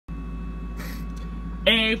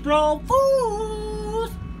April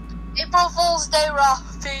Fools! April Fool's Day,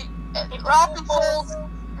 Rafi. Rafi Fools.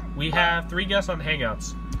 We have 3 guests on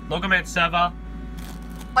Hangouts. Logoman Seva.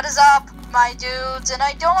 What is up, my dudes? And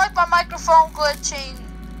I don't like my microphone glitching.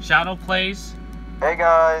 Shadow Plays. Hey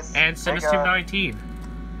guys. And Simus219.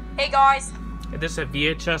 Hey guys. And this is a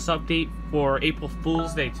VHS update for April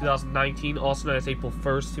Fool's Day 2019, also known as April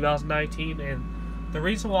 1st, 2019. And the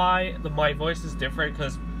reason why my voice is different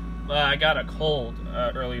because I got a cold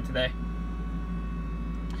earlier today.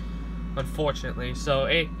 Unfortunately. So,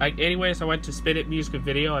 anyways, I went to Spin It Music and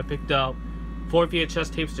Video. I picked out 4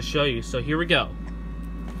 VHS tapes to show you. So, here we go.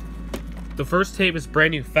 The first tape is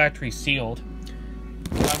brand new factory sealed.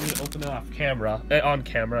 I'm going to open it on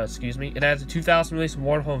camera, excuse me. It has a 2000 release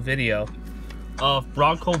Warren Home video of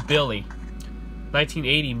Bronco Billy,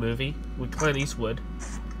 1980 movie with Clint Eastwood.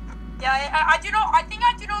 Yeah, I do know. I think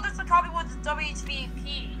I do know this copy was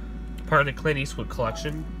WHVP. Part of the Clint Eastwood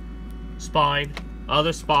collection. Spine,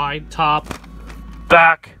 other spine, top,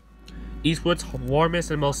 back. Eastwood's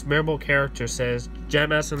warmest and most memorable character, says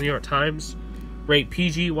JamS in the New York Times. Rate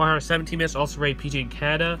PG, 117 minutes, also rate PG in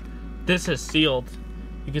Canada. This is sealed.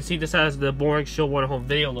 You can see this has the boring show Warren Home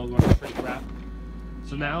video logo on the shrink wrap.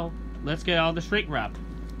 So now, let's get out of the shrink wrap.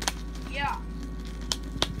 Yeah.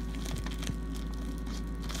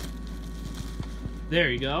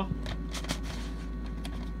 There you go.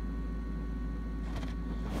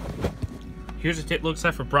 Here's a tip looks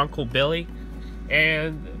like for Bronco Billy.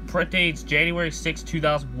 And print date's January 6,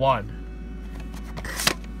 2001.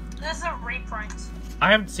 This is a reprint.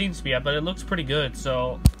 I haven't seen this yet, but it looks pretty good,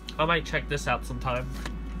 so I might check this out sometime.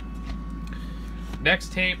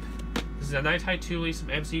 Next tape. This is a 1992 release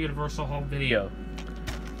of MC Universal Home Video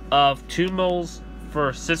of Two Moles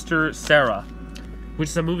for Sister Sarah, which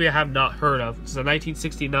is a movie I have not heard of. It's a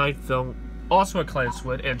 1969 film, also with Clint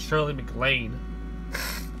Eastwood and Shirley MacLaine.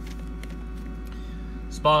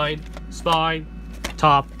 Spine,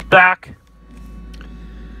 top, back.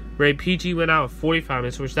 Rated PG went out at 45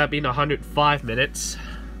 minutes, which that being 105 minutes.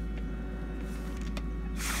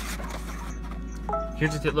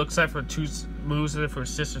 Here's what it looks like for Two Moves in it for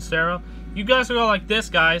Sister Sarah. You guys are all like this,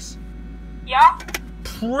 guys. Yeah?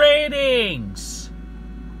 Ratings!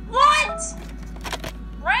 What?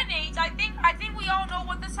 Ratings? I think we all know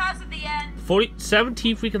what this has at the end.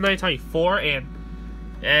 17th week of 1994,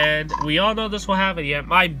 and we all know this will have at the end.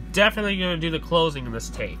 I'm definitely going to do the closing in this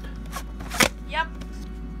tape. Yep.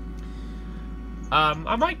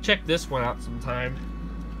 I might check this one out sometime.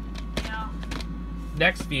 Yeah.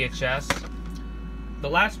 Next VHS. The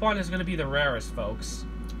last one is going to be the rarest, folks.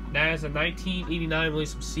 That is a 1989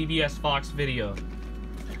 release of CBS Fox video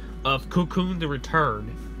of Cocoon the Return.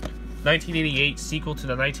 1988 sequel to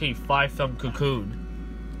the 1985 film Cocoon.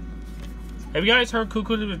 Have you guys heard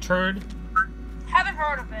Cocoon the Return? Haven't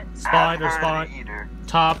heard of it. Spine,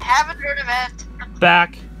 top, Haven't heard of it.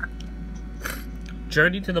 back.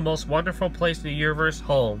 Journey to the most wonderful place in the universe,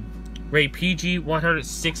 home. Rate PG,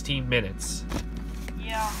 116 minutes.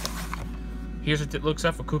 Yeah. Here's what it looks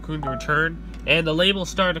like for Cocoon to Return. And the label's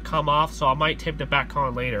starting to come off, so I might tape it back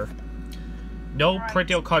on later. No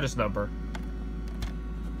print-out cutters number.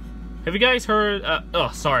 Have you guys heard...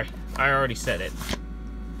 oh, sorry. I already said it.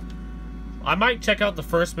 I might check out the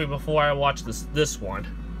first movie before I watch this one.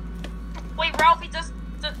 Wait, Ralphie,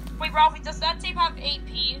 does that tape have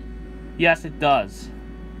AP? Yes, it does.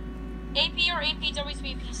 AP or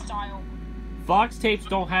APWHVP style? Fox tapes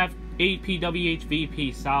don't have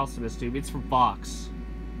APWHVP style to this tube. It's from Fox.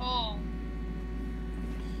 Oh.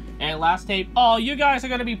 And last tape. Oh, you guys are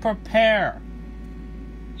going to be prepared.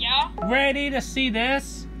 Yeah? Ready to see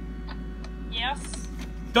this? Yes.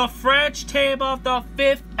 The French tape of The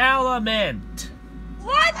Fifth Element.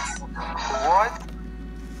 What? What?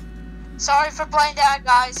 Sorry for playing that,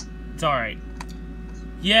 guys. It's alright.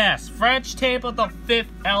 Yes, French tape of The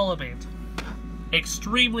Fifth Element.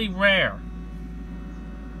 Extremely rare.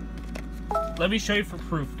 Let me show you for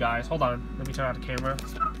proof, guys. Hold on. Let me turn on the camera.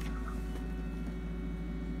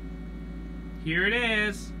 Here it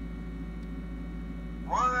is.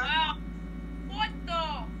 What? Wow. What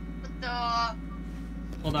the?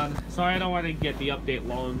 Hold on. Sorry, I don't want to get the update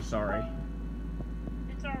long. Sorry.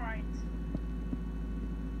 It's alright.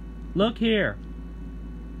 Look here.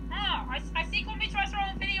 Ah, I see Quimby tries her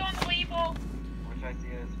own video on the label. Wish I see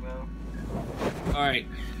it as well. Alright.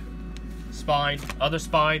 Spine. Other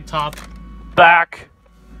spine. Top. Back.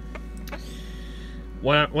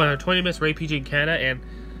 120 minutes rate PG in Canada, and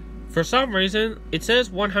for some reason, it says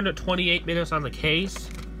 128 minutes on the case.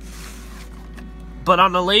 But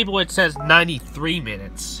on the label, it says 93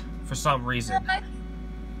 minutes for some reason.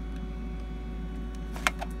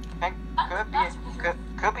 Could be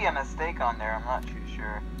Could be a mistake on there. I'm not too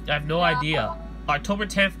sure. I have no idea. October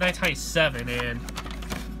 10th, 1997, and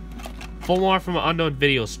full more from an unknown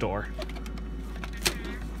video store.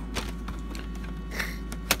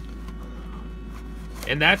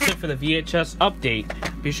 And that's it for the VHS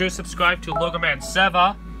update. Be sure to subscribe to Logoman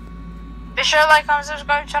Seva. Be sure to like, comment,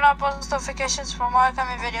 subscribe, turn on post notifications for more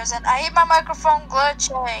upcoming videos. And I hate my microphone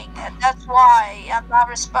glitching, and that's why I'm not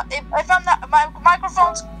responding. If I'm not, my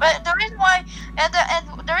microphone's. But the reason why, and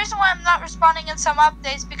the reason why I'm not responding in some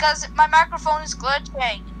updates because my microphone is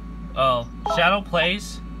glitching. Oh, Shadow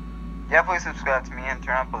Plays. Yeah, please subscribe to me and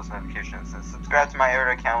turn on post notifications. And subscribe to my Air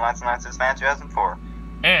account, Lance Fan 2004.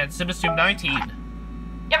 And SimbaStream 19.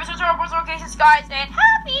 Yeah, but turn on post notifications, guys. And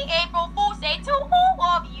happy April Fool's Day to all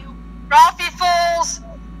of you. Ralphie Fools!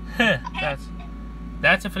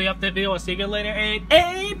 That's it for the update video. I'll see you again later in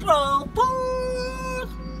April Fool!